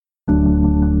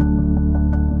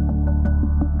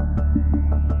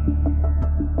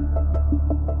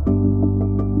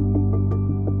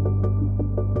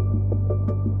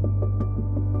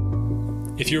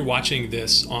If you're watching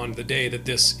this on the day that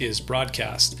this is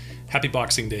broadcast, happy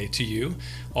Boxing Day to you.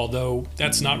 Although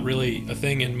that's not really a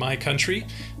thing in my country.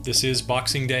 This is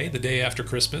Boxing Day, the day after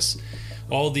Christmas.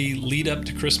 All the lead up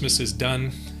to Christmas is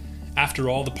done. After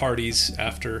all the parties,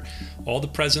 after all the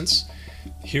presents,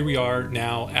 here we are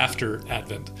now after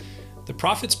Advent. The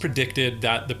prophets predicted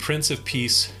that the Prince of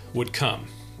Peace would come.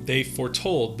 They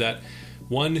foretold that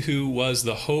one who was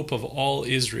the hope of all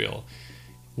Israel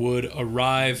would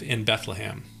arrive in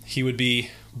Bethlehem. He would be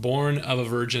born of a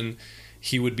virgin.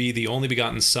 He would be the only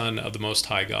begotten Son of the Most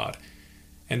High God.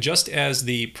 And just as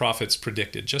the prophets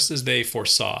predicted, just as they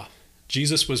foresaw,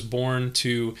 Jesus was born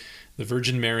to the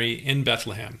Virgin Mary in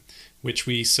Bethlehem, which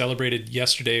we celebrated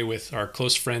yesterday with our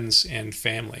close friends and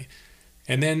family.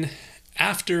 And then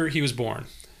after he was born,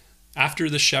 after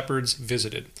the shepherds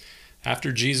visited,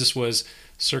 after Jesus was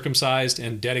circumcised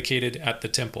and dedicated at the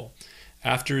temple,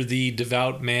 after the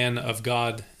devout man of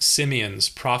God Simeon's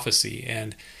prophecy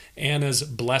and Anna's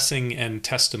blessing and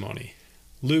testimony,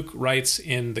 Luke writes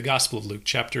in the Gospel of Luke,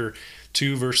 chapter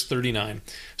 2, verse 39,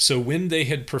 "So when they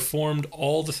had performed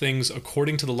all the things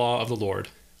according to the law of the Lord,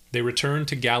 they returned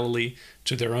to Galilee,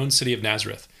 to their own city of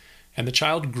Nazareth. And the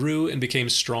child grew and became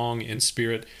strong in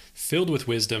spirit, filled with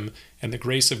wisdom, and the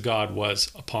grace of God was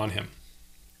upon him."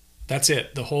 That's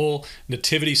it. The whole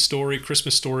nativity story,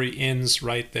 Christmas story ends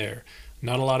right there.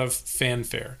 Not a lot of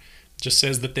fanfare. It just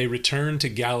says that they returned to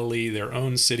Galilee, their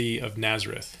own city of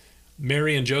Nazareth.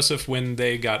 Mary and Joseph, when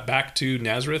they got back to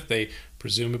Nazareth, they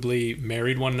presumably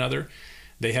married one another.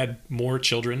 They had more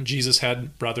children. Jesus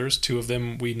had brothers. Two of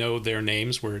them, we know their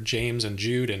names, were James and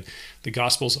Jude, and the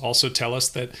Gospels also tell us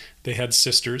that they had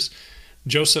sisters.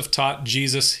 Joseph taught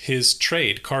Jesus his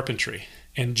trade, carpentry,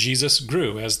 and Jesus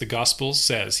grew, as the Gospel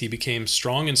says. He became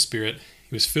strong in spirit.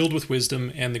 He was filled with wisdom,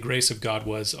 and the grace of God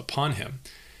was upon him.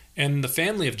 And the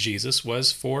family of Jesus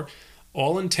was, for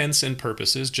all intents and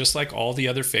purposes, just like all the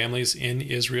other families in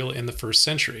Israel in the first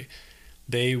century.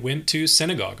 They went to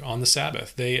synagogue on the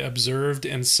Sabbath. They observed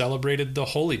and celebrated the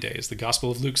holy days. The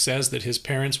Gospel of Luke says that his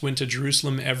parents went to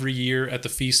Jerusalem every year at the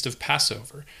feast of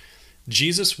Passover.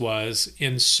 Jesus was,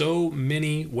 in so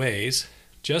many ways,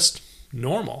 just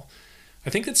normal. I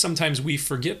think that sometimes we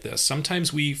forget this.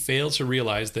 Sometimes we fail to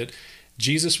realize that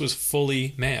Jesus was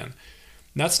fully man.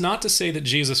 That's not to say that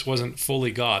Jesus wasn't fully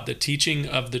God. The teaching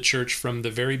of the church from the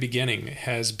very beginning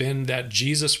has been that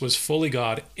Jesus was fully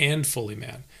God and fully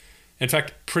man. In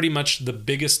fact, pretty much the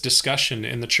biggest discussion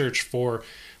in the church for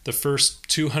the first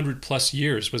 200 plus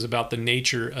years was about the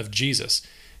nature of Jesus.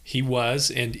 He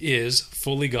was and is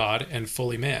fully God and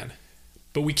fully man.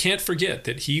 But we can't forget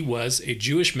that he was a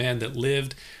Jewish man that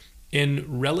lived in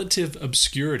relative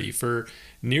obscurity for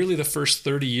nearly the first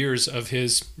 30 years of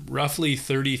his roughly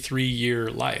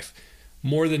 33-year life.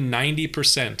 More than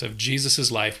 90% of Jesus'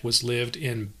 life was lived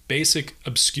in basic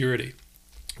obscurity.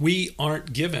 We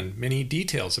aren't given many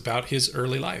details about his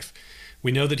early life.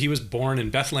 We know that he was born in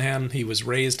Bethlehem, he was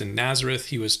raised in Nazareth,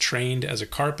 he was trained as a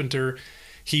carpenter,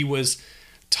 he was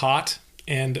taught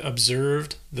and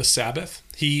observed the Sabbath,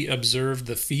 he observed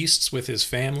the feasts with his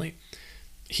family.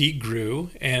 He grew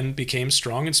and became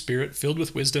strong in spirit, filled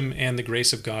with wisdom, and the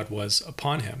grace of God was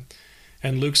upon him.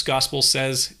 And Luke's gospel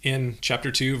says in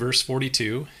chapter 2, verse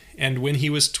 42, "And when he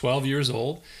was 12 years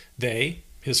old,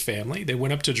 his family, they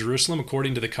went up to Jerusalem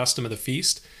according to the custom of the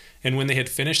feast. And when they had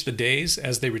finished the days,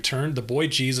 as they returned, the boy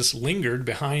Jesus lingered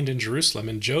behind in Jerusalem,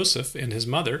 and Joseph and his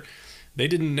mother, they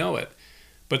didn't know it.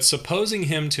 But supposing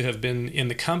him to have been in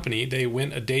the company, they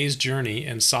went a day's journey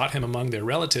and sought him among their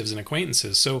relatives and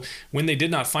acquaintances. So when they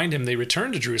did not find him, they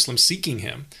returned to Jerusalem seeking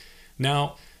him.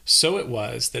 Now, so it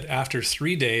was that after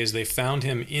 3 days they found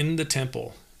him in the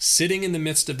temple, sitting in the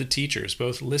midst of the teachers,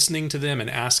 both listening to them and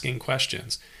asking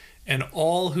questions. And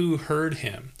all who heard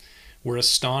him were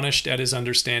astonished at his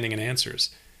understanding and answers.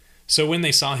 So when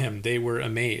they saw him, they were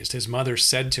amazed. His mother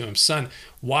said to him, 'Son,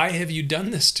 why have you done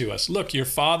this to us? Look, your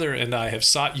father and I have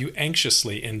sought you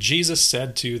anxiously.' And Jesus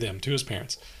said to them, to his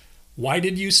parents, 'Why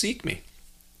did you seek me?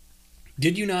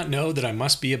 Did you not know that I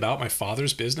must be about my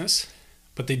Father's business?'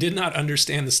 But they did not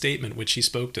understand the statement which he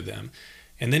spoke to them.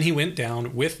 And then he went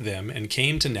down with them and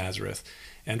came to Nazareth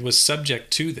and was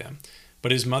subject to them.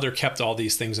 But his mother kept all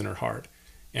these things in her heart.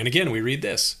 And again, we read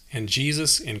this, and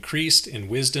Jesus increased in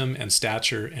wisdom and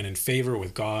stature and in favor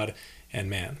with God and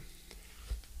man."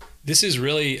 This is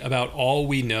really about all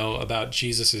we know about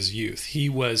Jesus' youth. He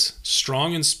was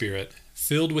strong in spirit,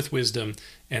 filled with wisdom,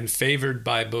 and favored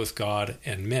by both God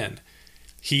and men.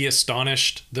 He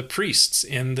astonished the priests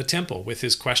in the temple with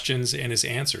his questions and his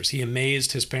answers. He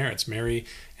amazed his parents, Mary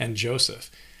and Joseph.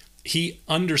 He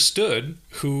understood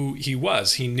who he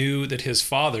was. He knew that his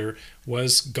Father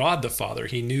was God the Father.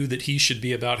 He knew that he should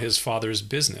be about his Father's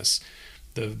business,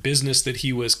 the business that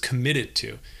he was committed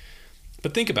to.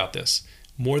 But think about this.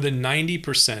 More than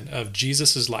 90% of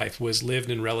Jesus' life was lived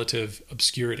in relative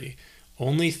obscurity.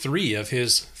 Only 3 of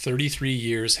his 33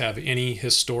 years have any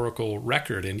historical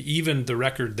record, and even the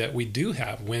record that we do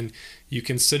have, when you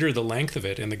consider the length of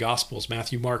it in the Gospels,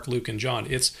 Matthew, Mark, Luke, and John,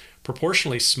 it's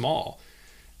proportionally small.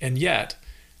 And yet,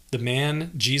 the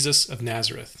man Jesus of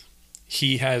Nazareth,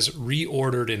 he has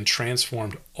reordered and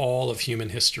transformed all of human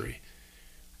history.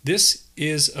 This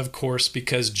is, of course,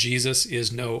 because Jesus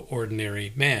is no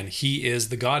ordinary man. He is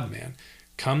the God-man,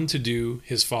 come to do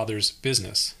his Father's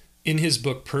business. In his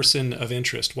book, Person of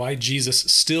Interest, Why Jesus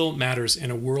Still Matters in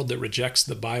a World That Rejects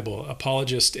the Bible,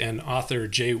 apologist and author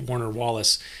J. Warner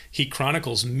Wallace, he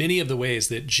chronicles many of the ways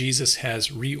that Jesus has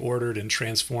reordered and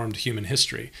transformed human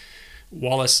history.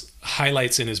 Wallace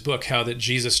highlights in his book how that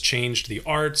Jesus changed the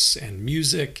arts and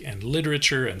music and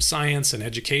literature and science and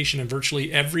education and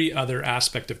virtually every other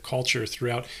aspect of culture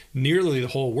throughout nearly the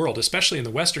whole world, especially in the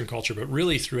Western culture, but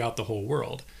really throughout the whole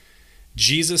world.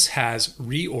 Jesus has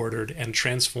reordered and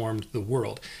transformed the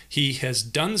world. He has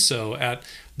done so at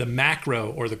the macro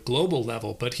or the global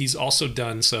level, but he's also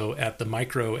done so at the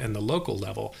micro and the local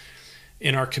level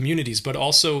in our communities, but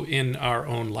also in our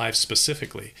own lives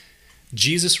specifically.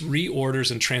 Jesus reorders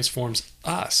and transforms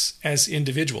us as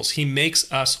individuals. He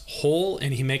makes us whole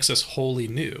and he makes us wholly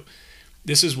new.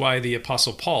 This is why the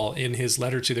Apostle Paul, in his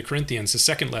letter to the Corinthians, his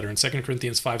second letter in 2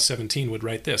 Corinthians 5:17, would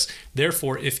write this: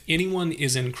 "Therefore, if anyone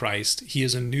is in Christ, he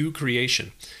is a new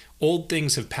creation. Old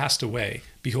things have passed away.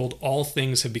 Behold, all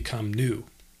things have become new."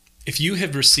 If you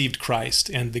have received Christ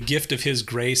and the gift of his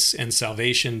grace and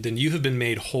salvation, then you have been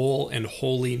made whole and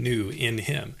wholly new in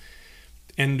him.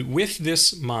 And with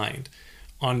this mind,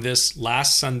 on this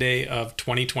last Sunday of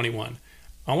 2021,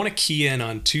 I want to key in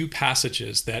on 2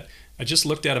 passages that I just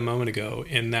looked at a moment ago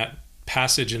in that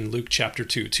passage in Luke chapter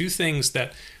 2. 2 things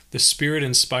that the Spirit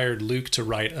inspired Luke to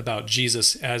write about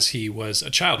Jesus as he was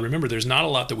a child. Remember, there's not a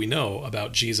lot that we know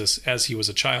about Jesus as he was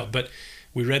a child, but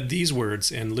we read these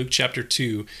words in Luke chapter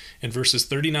 2 in verses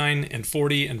 39 and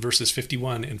 40 and verses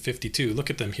 51 and 52.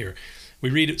 Look at them here. We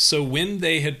read, "So when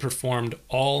they had performed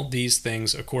all these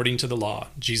things according to the law,"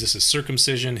 Jesus'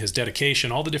 circumcision, his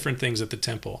dedication, all the different things at the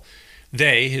temple,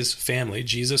 "they," his family,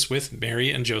 Jesus with Mary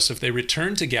and Joseph, they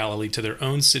returned to Galilee to their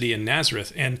own city in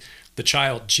Nazareth, and the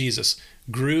child, Jesus,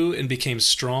 grew and became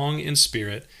strong in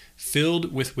spirit,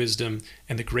 filled with wisdom,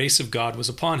 and the grace of God was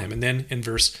upon him." And then in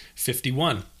verse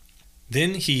 51,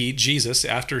 "Then he," Jesus,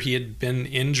 after he had been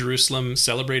in Jerusalem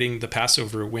celebrating the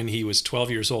Passover when he was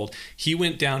 12 years old, "he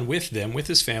went down with them, with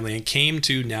his family, and came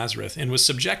to Nazareth and was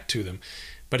subject to them.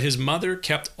 But his mother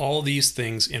kept all these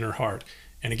things in her heart."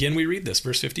 And again we read this,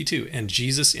 verse 52, "And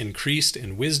Jesus increased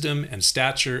in wisdom and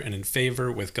stature and in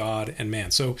favor with God and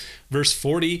man." So verse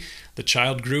 40, "The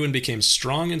child grew and became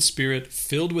strong in spirit,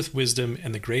 filled with wisdom,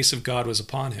 and the grace of God was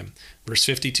upon him." Verse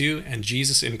 52, "And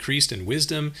Jesus increased in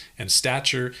wisdom and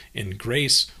stature, in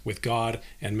grace with God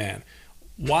and man."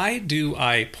 Why do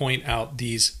I point out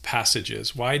these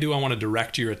passages? Why do I want to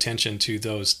direct your attention to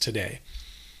those today?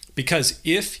 Because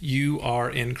if you are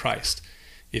in Christ,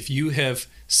 if you have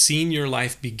seen your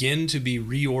life begin to be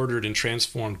reordered and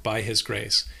transformed by his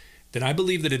grace, then I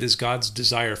believe that it is God's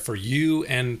desire for you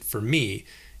and for me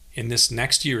in this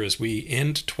next year as we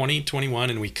end 2021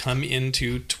 and we come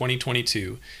into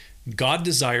 2022. God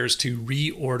desires to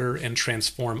reorder and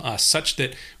transform us such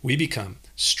that we become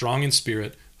strong in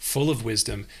spirit, full of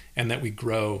wisdom, and that we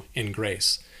grow in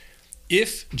grace.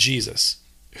 If Jesus,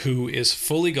 who is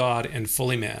fully God and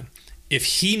fully man, if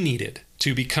he needed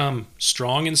to become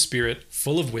strong in spirit,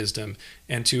 full of wisdom,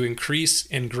 and to increase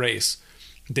in grace,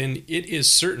 then it is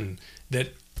certain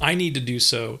that I need to do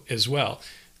so as well.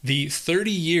 The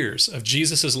 30 years of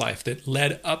Jesus' life that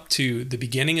led up to the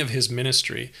beginning of his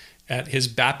ministry at his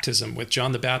baptism with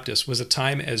John the Baptist was a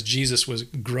time as Jesus was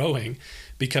growing,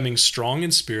 becoming strong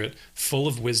in spirit, full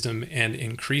of wisdom, and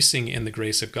increasing in the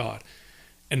grace of God.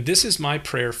 And this is my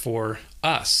prayer for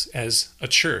us as a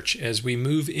church as we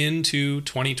move into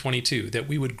 2022, that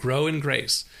we would grow in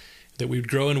grace, that we would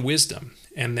grow in wisdom,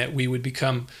 and that we would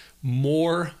become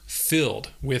more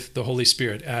filled with the Holy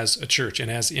Spirit as a church and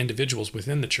as individuals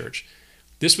within the church.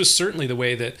 This was certainly the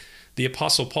way that the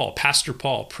Apostle Paul, Pastor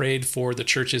Paul, prayed for the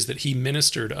churches that he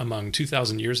ministered among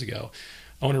 2,000 years ago.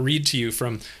 I want to read to you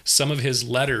from some of his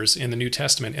letters in the New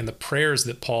Testament and the prayers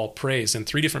that Paul prays in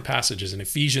 3 different passages in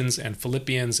Ephesians and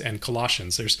Philippians and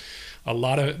Colossians. There's a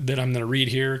lot of that I'm going to read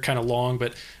here, kind of long,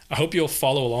 but I hope you'll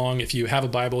follow along. If you have a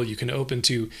Bible, you can open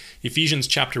to Ephesians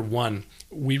chapter 1.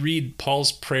 We read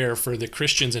Paul's prayer for the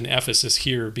Christians in Ephesus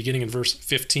here, beginning in verse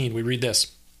 15. We read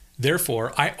this: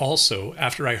 "Therefore, I also,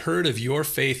 after I heard of your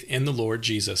faith in the Lord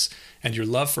Jesus and your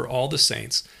love for all the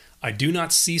saints, I do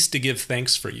not cease to give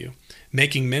thanks for you,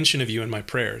 making mention of you in my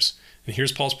prayers." And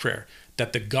here's Paul's prayer: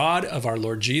 "That the God of our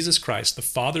Lord Jesus Christ, the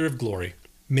Father of glory,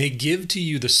 may give to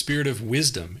you the spirit of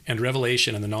wisdom and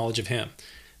revelation and the knowledge of him,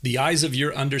 the eyes of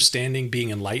your understanding being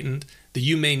enlightened, that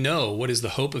you may know what is the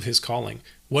hope of his calling,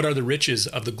 what are the riches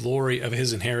of the glory of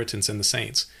his inheritance in the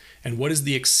saints, and what is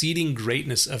the exceeding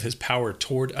greatness of his power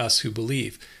toward us who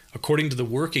believe, according to the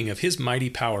working of his mighty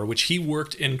power, which he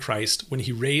worked in Christ when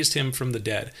he raised him from the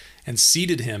dead and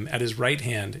seated him at his right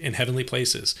hand in heavenly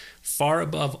places, far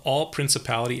above all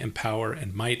principality and power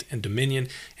and might and dominion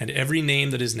and every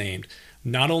name that is named,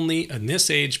 not only in this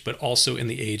age, but also in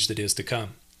the age that is to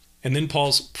come." And then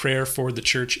Paul's prayer for the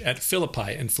church at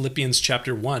Philippi in Philippians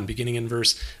chapter 1, beginning in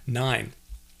verse 9.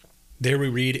 There we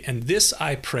read, "And this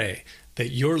I pray,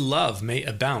 that your love may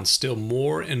abound still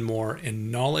more and more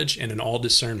in knowledge and in all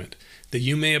discernment, that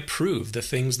you may approve the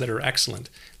things that are excellent,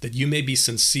 that you may be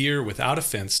sincere without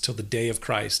offense till the day of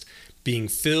Christ, being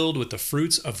filled with the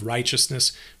fruits of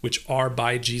righteousness, which are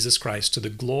by Jesus Christ, to the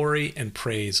glory and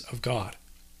praise of God."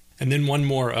 And then one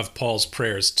more of Paul's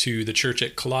prayers to the church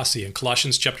at Colossae in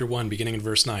Colossians chapter 1, beginning in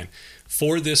verse 9.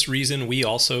 "For this reason we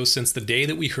also, since the day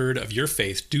that we heard of your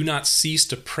faith, do not cease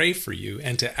to pray for you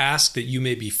and to ask that you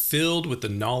may be filled with the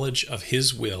knowledge of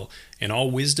his will in all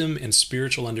wisdom and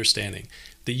spiritual understanding,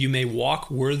 that you may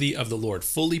walk worthy of the Lord,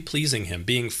 fully pleasing him,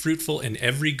 being fruitful in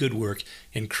every good work,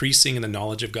 increasing in the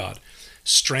knowledge of God,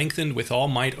 strengthened with all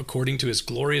might according to his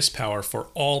glorious power for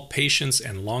all patience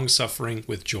and long-suffering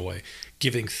with joy,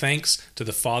 giving thanks to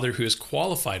the Father who has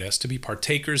qualified us to be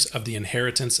partakers of the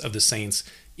inheritance of the saints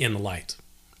in the light."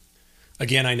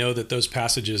 Again, I know that those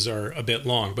passages are a bit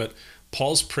long, but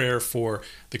Paul's prayer for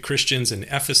the Christians in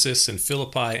Ephesus and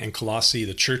Philippi and Colossae,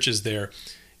 the churches there,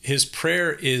 his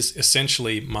prayer is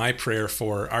essentially my prayer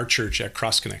for our church at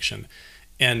Cross Connection.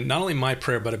 And not only my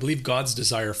prayer, but I believe God's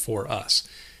desire for us.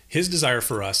 His desire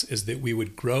for us is that we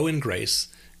would grow in grace,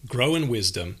 grow in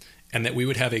wisdom, and that we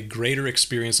would have a greater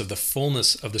experience of the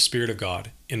fullness of the Spirit of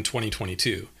God in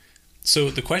 2022. So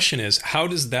the question is, how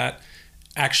does that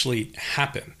actually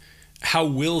happen? How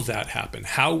will that happen?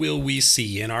 How will we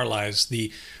see in our lives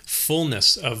the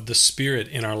fullness of the Spirit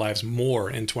in our lives more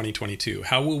in 2022?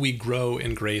 How will we grow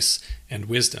in grace and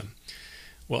wisdom?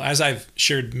 Well, as I've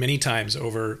shared many times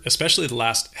over, especially the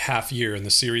last half year in the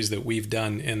series that we've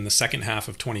done in the second half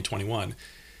of 2021,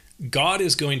 God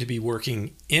is going to be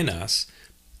working in us,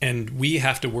 and we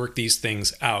have to work these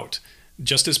things out.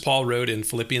 Just as Paul wrote in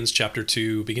Philippians chapter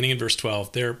 2, beginning in verse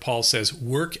 12, there Paul says,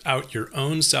 "Work out your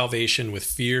own salvation with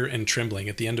fear and trembling,"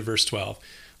 at the end of verse 12.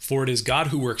 "For it is God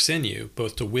who works in you,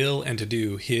 both to will and to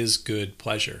do his good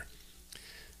pleasure."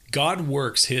 God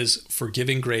works his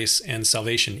forgiving grace and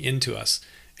salvation into us,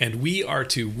 and we are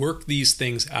to work these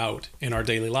things out in our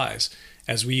daily lives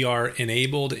as we are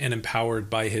enabled and empowered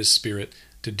by his Spirit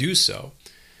to do so.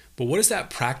 But what does that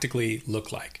practically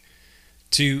look like?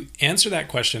 To answer that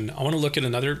question, I want to look at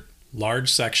another large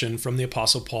section from the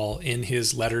Apostle Paul in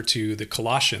his letter to the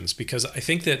Colossians, because I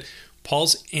think that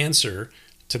Paul's answer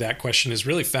to that question is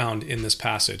really found in this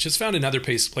passage. It's found in other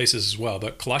places as well,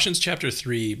 but Colossians chapter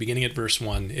 3, beginning at verse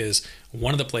 1, is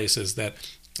one of the places that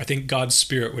I think God's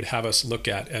Spirit would have us look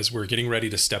at as we're getting ready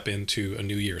to step into a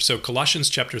new year. So Colossians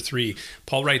chapter 3,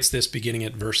 Paul writes this beginning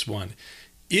at verse 1.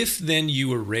 "If then you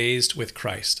were raised with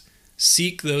Christ,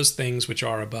 seek those things which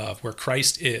are above, where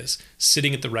Christ is,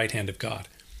 sitting at the right hand of God.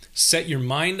 Set your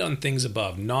mind on things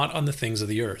above, not on the things of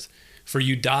the earth. For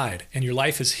you died, and your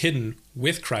life is hidden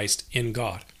with Christ in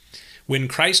God. When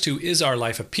Christ, who is our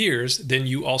life, appears, then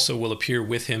you also will appear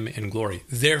with him in glory.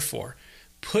 Therefore,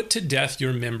 put to death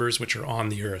your members which are on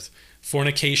the earth: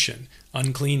 fornication,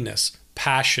 uncleanness,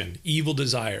 passion, evil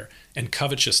desire, and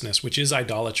covetousness, which is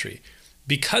idolatry.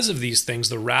 Because of these things,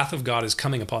 the wrath of God is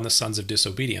coming upon the sons of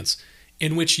disobedience,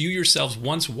 in which you yourselves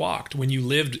once walked when you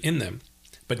lived in them.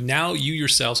 But now you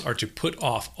yourselves are to put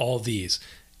off all these: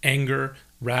 anger,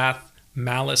 wrath,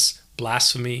 malice,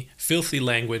 blasphemy, filthy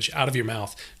language out of your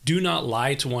mouth. Do not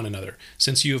lie to one another,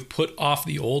 since you have put off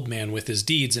the old man with his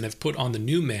deeds and have put on the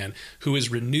new man, who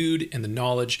is renewed in the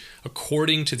knowledge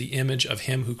according to the image of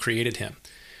him who created him.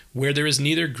 Where there is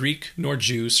neither Greek nor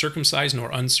Jew, circumcised nor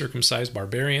uncircumcised,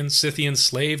 barbarian, Scythian,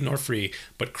 slave nor free,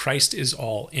 but Christ is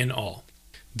all in all."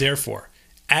 Therefore,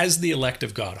 as the elect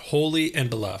of God, holy and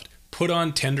beloved, put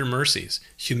on tender mercies,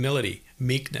 humility,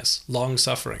 meekness,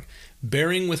 long-suffering,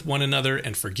 bearing with one another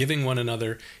and forgiving one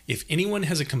another. If anyone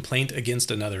has a complaint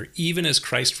against another, even as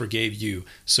Christ forgave you,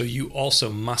 so you also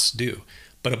must do.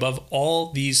 But above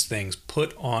all these things,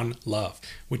 put on love,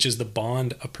 which is the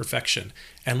bond of perfection.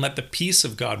 And let the peace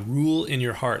of God rule in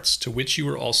your hearts, to which you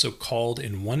were also called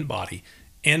in one body,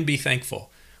 and be thankful.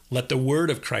 Let the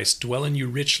word of Christ dwell in you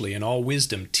richly in all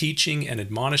wisdom, teaching and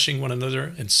admonishing one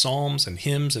another in psalms and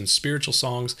hymns and spiritual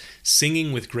songs,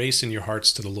 singing with grace in your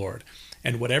hearts to the Lord.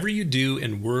 And whatever you do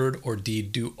in word or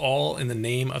deed, do all in the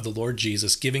name of the Lord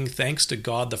Jesus, giving thanks to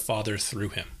God the Father through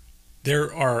him.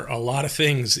 There are a lot of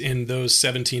things in those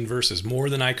 17 verses, more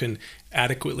than I can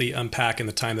adequately unpack in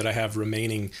the time that I have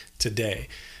remaining today.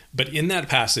 But in that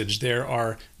passage, there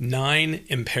are 9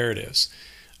 imperatives.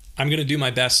 I'm going to do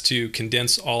my best to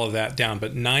condense all of that down,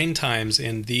 but 9 times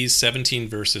in these 17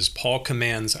 verses, Paul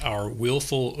commands our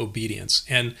willful obedience.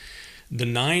 And the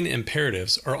 9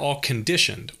 imperatives are all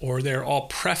conditioned, or they're all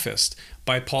prefaced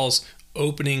by Paul's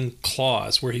opening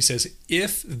clause, where he says,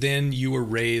 if then you were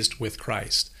raised with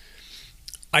Christ.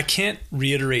 I can't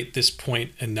reiterate this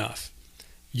point enough.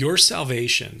 Your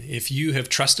salvation, if you have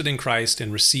trusted in Christ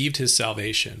and received his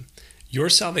salvation, your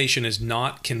salvation is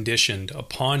not conditioned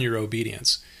upon your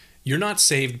obedience. You're not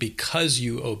saved because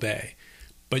you obey,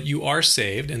 but you are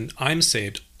saved, and I'm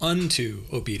saved unto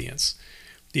obedience.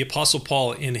 The Apostle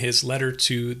Paul, in his letter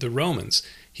to the Romans,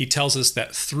 he tells us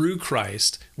that through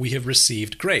Christ we have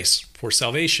received grace for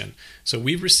salvation. So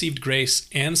we've received grace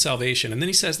and salvation. And then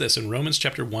he says this in Romans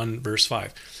chapter 1, verse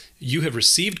 5. You have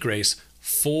received grace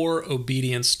for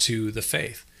obedience to the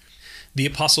faith. The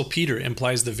Apostle Peter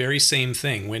implies the very same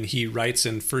thing when he writes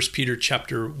in 1 Peter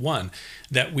chapter 1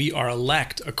 that we are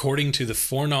elect according to the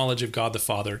foreknowledge of God the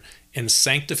Father and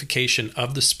sanctification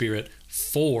of the Spirit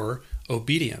for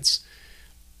obedience.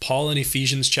 Paul in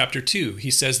Ephesians chapter 2, he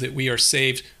says that we are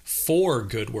saved for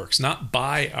good works, not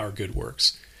by our good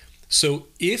works. So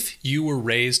if you were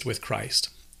raised with Christ,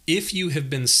 if you have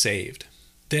been saved,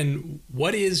 then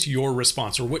what is your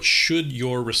response, or what should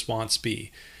your response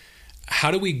be? How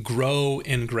do we grow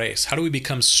in grace? How do we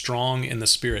become strong in the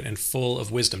Spirit and full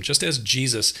of wisdom, just as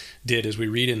Jesus did, as we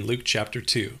read in Luke chapter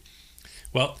 2?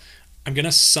 Well, I'm going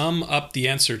to sum up the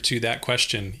answer to that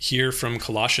question here from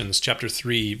Colossians chapter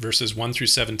 3, verses 1 through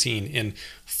 17 in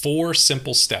 4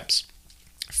 simple steps.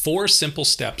 4 simple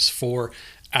steps for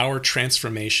our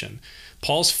transformation.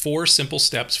 Paul's 4 simple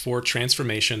steps for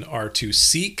transformation are to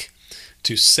seek,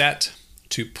 to set,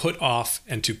 to put off,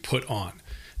 and to put on.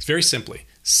 It's very simply,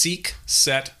 seek,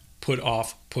 set, put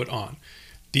off, put on.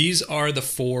 These are the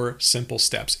 4 simple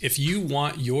steps. If you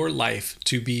want your life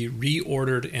to be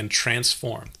reordered and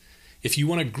transformed, if you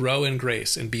want to grow in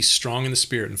grace and be strong in the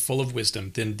Spirit and full of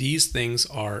wisdom, then these things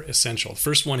are essential.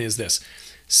 First one is this: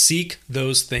 seek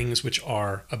those things which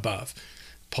are above.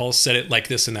 Paul said it like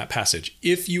this in that passage.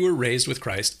 If you were raised with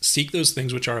Christ, seek those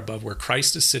things which are above, where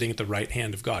Christ is sitting at the right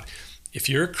hand of God. If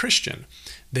you're a Christian,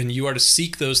 then you are to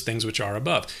seek those things which are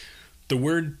above. The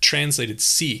word translated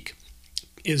seek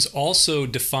is also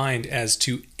defined as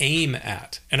to aim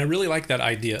at. And I really like that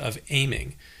idea of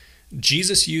aiming.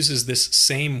 Jesus uses this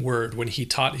same word when he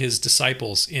taught his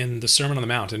disciples in the Sermon on the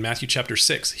Mount in Matthew chapter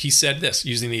 6. He said this,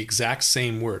 using the exact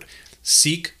same word: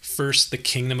 seek first the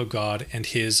kingdom of God and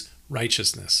his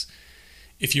righteousness.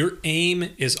 If your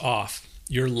aim is off,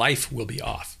 your life will be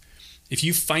off. If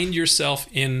you find yourself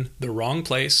in the wrong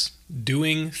place,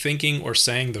 doing, thinking, or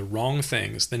saying the wrong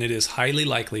things, then it is highly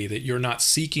likely that you're not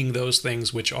seeking those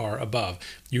things which are above.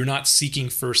 You're not seeking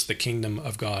first the kingdom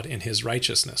of God and his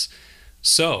righteousness.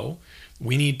 So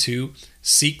we need to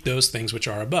seek those things which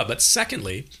are above. But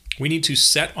secondly, we need to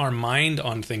set our mind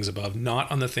on things above,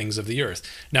 not on the things of the earth.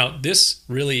 Now, this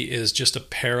really is just a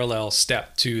parallel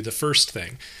step to the first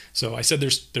thing. So I said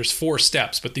there's 4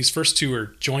 steps, but these first 2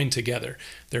 are joined together.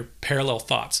 They're parallel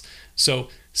thoughts. So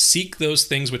seek those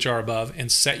things which are above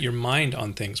and set your mind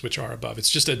on things which are above. It's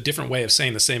just a different way of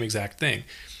saying the same exact thing.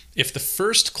 If the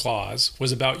first clause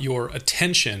was about your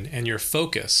attention and your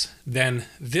focus, then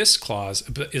this clause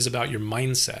is about your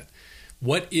mindset.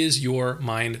 What is your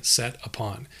mind set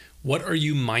upon? What are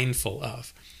you mindful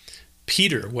of?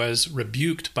 Peter was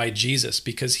rebuked by Jesus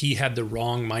because he had the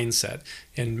wrong mindset.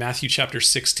 In Matthew chapter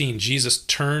 16, Jesus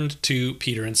turned to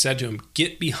Peter and said to him,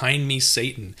 "Get behind me,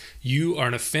 Satan. You are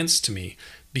an offense to me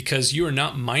because you are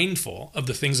not mindful of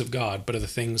the things of God, but of the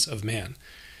things of man."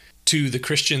 To the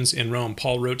Christians in Rome,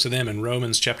 Paul wrote to them in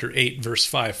Romans chapter 8, verse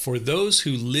 5, "For those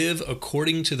who live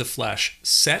according to the flesh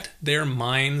set their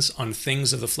minds on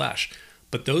things of the flesh,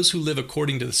 But those who live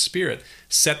according to the Spirit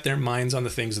set their minds on the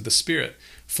things of the Spirit.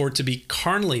 For to be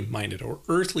carnally minded or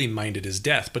earthly minded is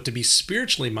death, but to be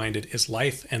spiritually minded is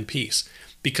life and peace.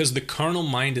 Because the carnal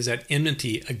mind is at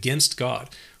enmity against God,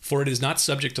 for it is not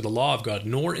subject to the law of God,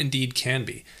 nor indeed can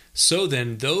be. So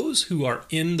then, those who are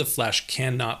in the flesh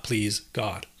cannot please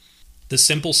God. The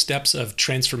simple steps of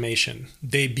transformation,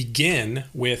 they begin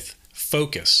with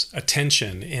focus,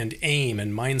 attention, and aim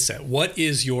and mindset. What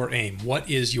is your aim? What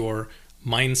is your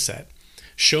mindset?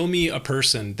 Show me a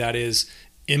person that is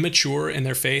immature in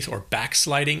their faith or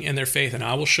backsliding in their faith, and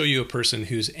I will show you a person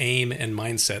whose aim and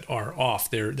mindset are off.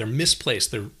 They're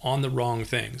misplaced. They're on the wrong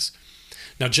things.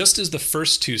 Now, just as the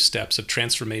first two steps of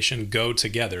transformation go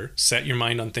together, set your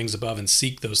mind on things above and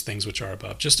seek those things which are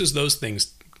above, just as those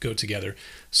things go together,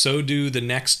 so do the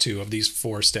next two of these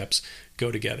four steps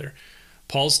go together.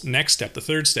 Paul's next step, the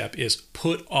third step, is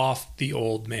put off the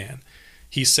old man.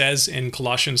 He says in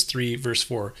Colossians 3, verse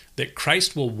 4, that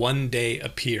Christ will one day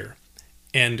appear.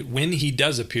 And when he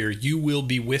does appear, you will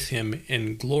be with him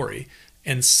in glory.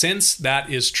 And since that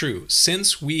is true,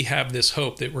 since we have this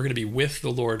hope that we're going to be with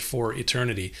the Lord for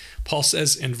eternity, Paul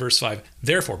says in verse 5,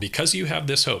 therefore, because you have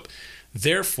this hope,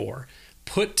 therefore,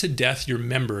 put to death your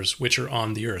members which are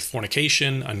on the earth,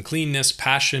 fornication, uncleanness,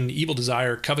 passion, evil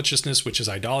desire, covetousness, which is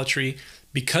idolatry.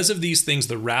 Because of these things,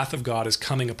 the wrath of God is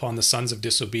coming upon the sons of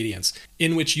disobedience,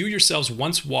 in which you yourselves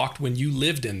once walked when you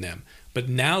lived in them. But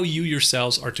now you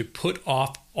yourselves are to put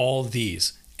off all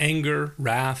these: anger,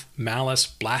 wrath, malice,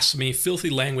 blasphemy, filthy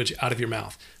language out of your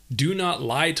mouth. Do not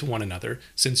lie to one another,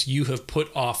 since you have put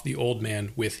off the old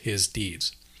man with his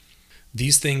deeds.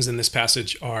 These things in this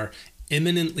passage are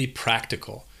eminently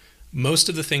practical. Most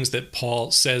of the things that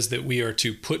Paul says that we are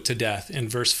to put to death in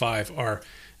verse 5 are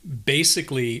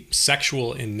basically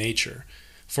sexual in nature.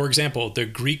 For example, the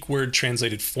Greek word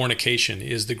translated fornication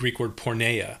is the Greek word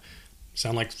porneia.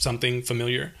 Sound like something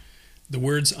familiar? The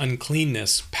words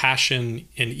uncleanness, passion,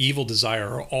 and evil desire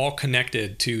are all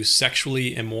connected to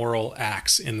sexually immoral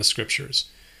acts in the scriptures.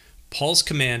 Paul's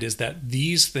command is that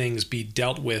these things be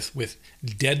dealt with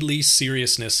deadly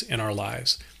seriousness in our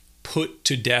lives. Put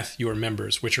to death your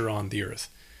members which are on the earth.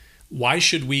 Why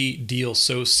should we deal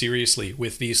so seriously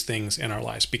with these things in our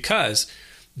lives? Because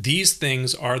these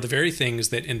things are the very things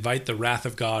that invite the wrath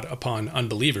of God upon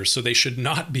unbelievers, so they should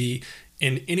not be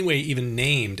in any way even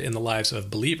named in the lives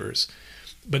of believers.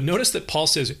 But notice that Paul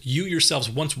says, you yourselves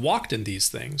once walked in these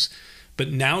things,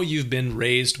 but now you've been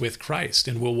raised with Christ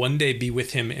and will one day be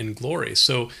with him in glory.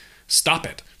 So stop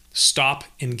it. Stop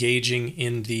engaging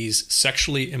in these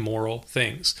sexually immoral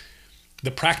things.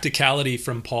 The practicality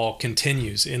from Paul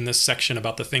continues in this section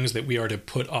about the things that we are to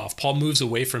put off. Paul moves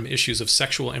away from issues of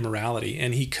sexual immorality,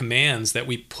 and he commands that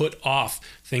we put off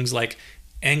things like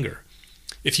anger.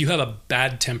 If you have a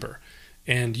bad temper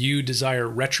and you desire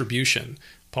retribution,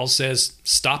 Paul says,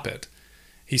 stop it.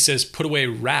 He says, put away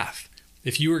wrath.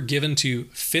 If you are given to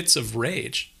fits of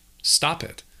rage, stop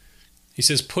it. He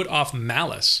says, put off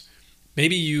malice.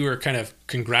 Maybe you are kind of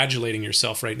congratulating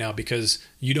yourself right now because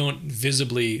you don't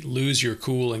visibly lose your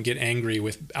cool and get angry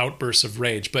with outbursts of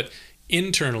rage, but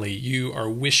internally you are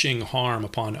wishing harm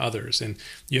upon others and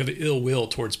you have ill will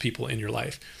towards people in your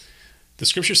life. The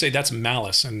scriptures say that's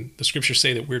malice, and the scriptures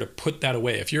say that we're to put that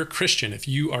away. If you're a Christian, if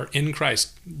you are in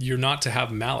Christ, you're not to have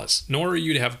malice, nor are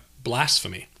you to have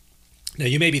blasphemy. Now,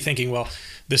 you may be thinking, well,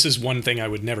 this is one thing I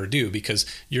would never do, because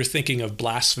you're thinking of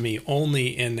blasphemy only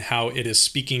in how it is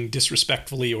speaking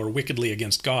disrespectfully or wickedly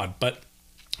against God. But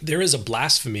there is a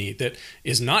blasphemy that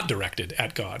is not directed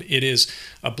at God. It is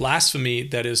a blasphemy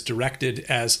that is directed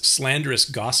as slanderous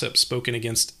gossip spoken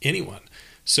against anyone.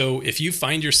 So if you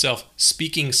find yourself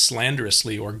speaking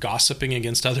slanderously or gossiping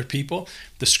against other people,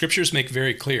 the scriptures make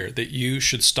very clear that you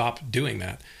should stop doing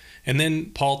that. And then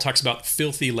Paul talks about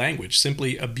filthy language,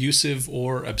 simply abusive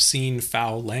or obscene,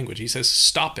 foul language. He says,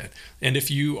 stop it. And if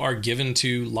you are given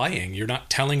to lying, you're not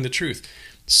telling the truth,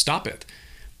 stop it.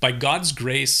 By God's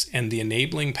grace and the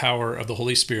enabling power of the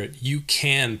Holy Spirit, you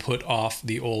can put off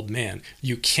the old man.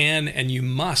 You can and you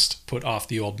must put off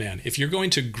the old man. If you're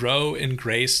going to grow in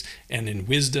grace and in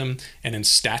wisdom and in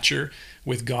stature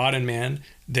with God and man,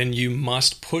 then you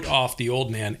must put off the old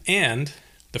man. And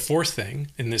the fourth thing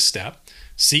in this step,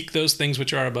 seek those things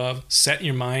which are above, set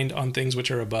your mind on things which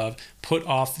are above, put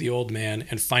off the old man,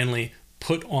 and finally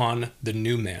put on the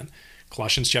new man.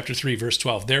 Colossians chapter 3, verse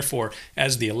 12, therefore,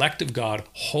 as the elect of God,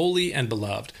 holy and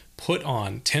beloved, put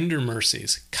on tender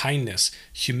mercies, kindness,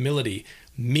 humility,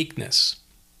 meekness,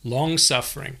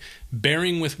 long-suffering,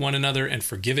 bearing with one another and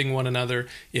forgiving one another.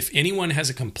 If anyone has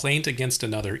a complaint against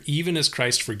another, even as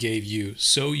Christ forgave you,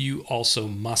 so you also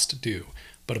must do.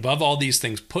 But above all these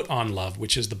things, put on love,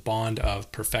 which is the bond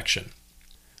of perfection.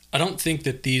 I don't think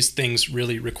that these things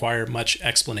really require much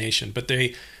explanation, but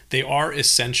they are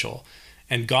essential.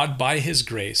 And God, by his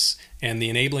grace and the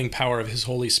enabling power of his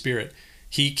Holy Spirit,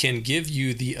 he can give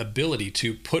you the ability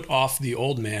to put off the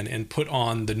old man and put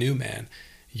on the new man.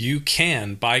 You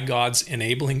can, by God's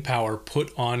enabling power,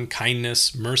 put on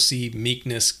kindness, mercy,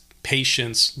 meekness,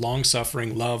 patience,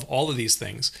 long-suffering, love, all of these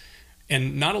things.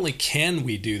 And not only can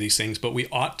we do these things, but we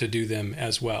ought to do them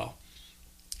as well.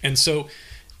 And so,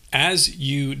 as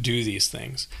you do these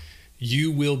things,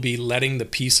 you will be letting the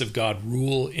peace of God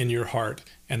rule in your heart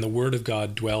and the word of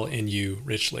God dwell in you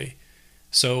richly.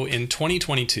 So in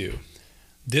 2022,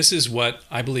 this is what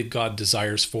I believe God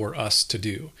desires for us to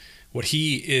do. What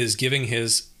he is giving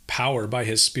his power by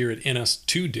his Spirit in us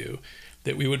to do,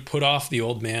 that we would put off the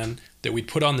old man, that we'd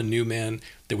put on the new man,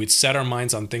 that we'd set our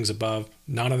minds on things above,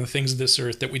 not on the things of this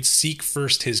earth, that we'd seek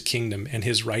first his kingdom and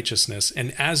his righteousness.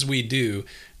 And as we do,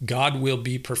 God will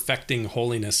be perfecting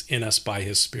holiness in us by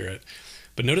his Spirit.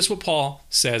 But notice what Paul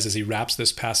says as he wraps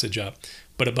this passage up.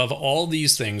 But above all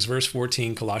these things, verse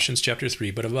 14, Colossians chapter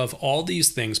 3, but above all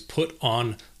these things, put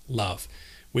on love,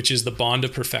 which is the bond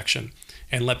of perfection.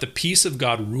 And let the peace of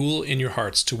God rule in your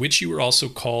hearts, to which you were also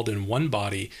called in one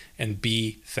body, and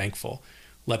be thankful.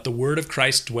 Let the word of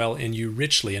Christ dwell in you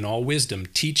richly in all wisdom,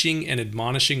 teaching and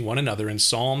admonishing one another in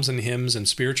psalms and hymns and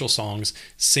spiritual songs,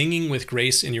 singing with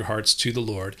grace in your hearts to the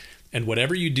Lord. And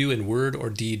whatever you do in word or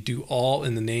deed, do all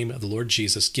in the name of the Lord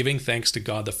Jesus, giving thanks to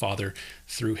God the Father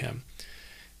through him.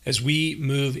 As we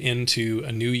move into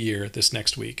a new year this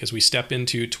next week, as we step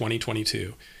into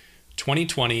 2022,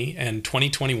 2020 and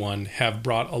 2021 have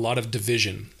brought a lot of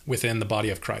division within the body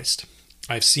of Christ.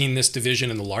 I've seen this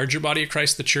division in the larger body of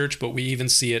Christ, the church, but we even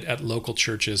see it at local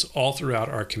churches all throughout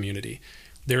our community.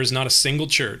 There is not a single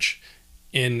church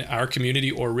in our community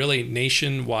or really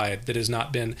nationwide that has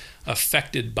not been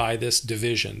affected by this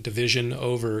division. Division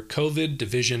over COVID,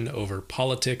 division over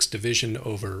politics, division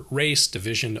over race,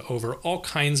 division over all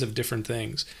kinds of different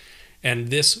things. And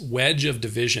this wedge of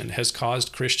division has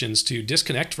caused Christians to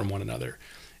disconnect from one another.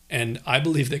 And I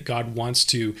believe that God wants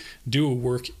to do a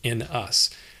work in us.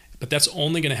 But that's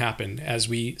only going to happen as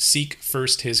we seek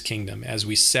first his kingdom, as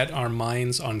we set our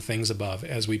minds on things above,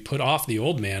 as we put off the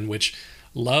old man, which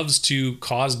loves to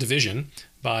cause division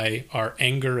by our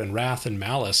anger and wrath and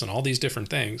malice and all these different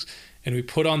things, and we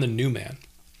put on the new man,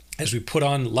 as we put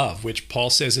on love, which Paul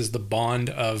says is the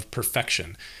bond of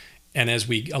perfection. And as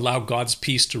we allow God's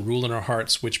peace to rule in our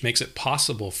hearts, which makes it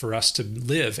possible for us to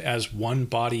live as one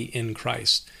body in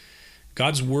Christ.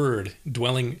 God's word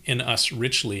dwelling in us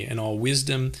richly in all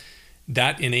wisdom,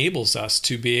 that enables us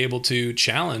to be able to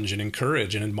challenge and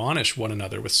encourage and admonish one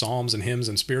another with psalms and hymns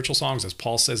and spiritual songs, as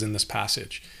Paul says in this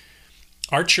passage.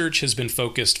 Our church has been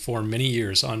focused for many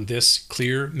years on this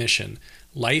clear mission: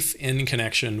 life in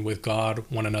connection with God,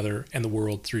 one another, and the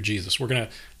world through Jesus. We're going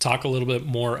to talk a little bit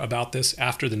more about this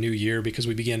after the new year, because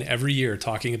we begin every year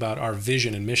talking about our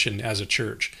vision and mission as a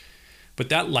church. But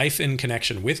that life in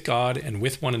connection with God and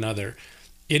with one another,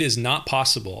 it is not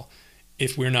possible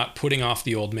if we're not putting off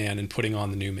the old man and putting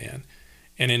on the new man.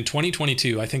 And in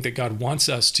 2022, I think that God wants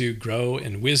us to grow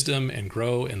in wisdom and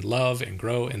grow in love and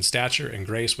grow in stature and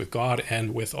grace with God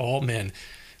and with all men.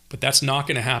 But that's not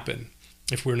going to happen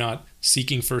if we're not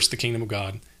seeking first the kingdom of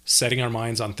God, setting our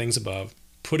minds on things above,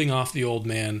 putting off the old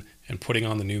man and putting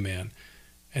on the new man.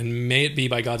 And may it be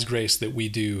by God's grace that we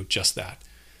do just that.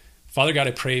 Father God,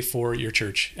 I pray for your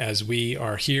church as we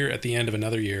are here at the end of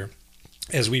another year,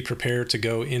 as we prepare to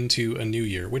go into a new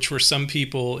year, which for some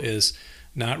people is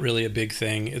not really a big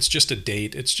thing. It's just a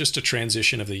date. It's just a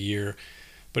transition of the year.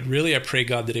 But really, I pray,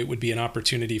 God, that it would be an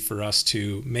opportunity for us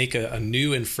to make a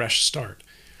new and fresh start.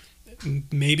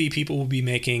 Maybe people will be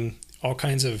making all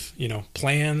kinds of,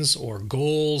 plans or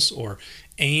goals or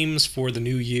aims for the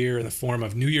new year in the form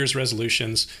of New Year's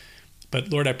resolutions. But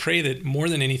Lord, I pray that more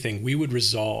than anything, we would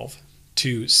resolve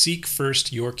to seek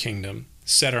first your kingdom,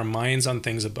 set our minds on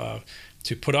things above,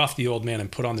 to put off the old man and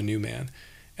put on the new man,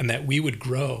 and that we would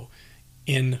grow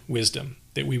in wisdom,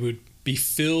 that we would be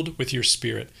filled with your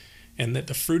Spirit, and that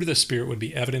the fruit of the Spirit would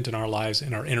be evident in our lives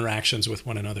and our interactions with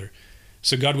one another.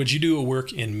 So God, would you do a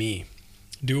work in me,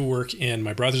 do a work in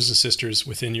my brothers and sisters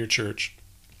within your church,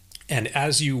 and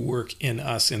as you work in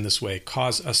us in this way,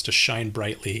 cause us to shine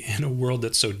brightly in a world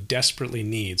that so desperately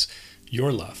needs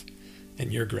your love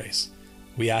and your grace.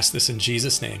 We ask this in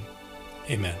Jesus' name.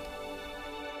 Amen.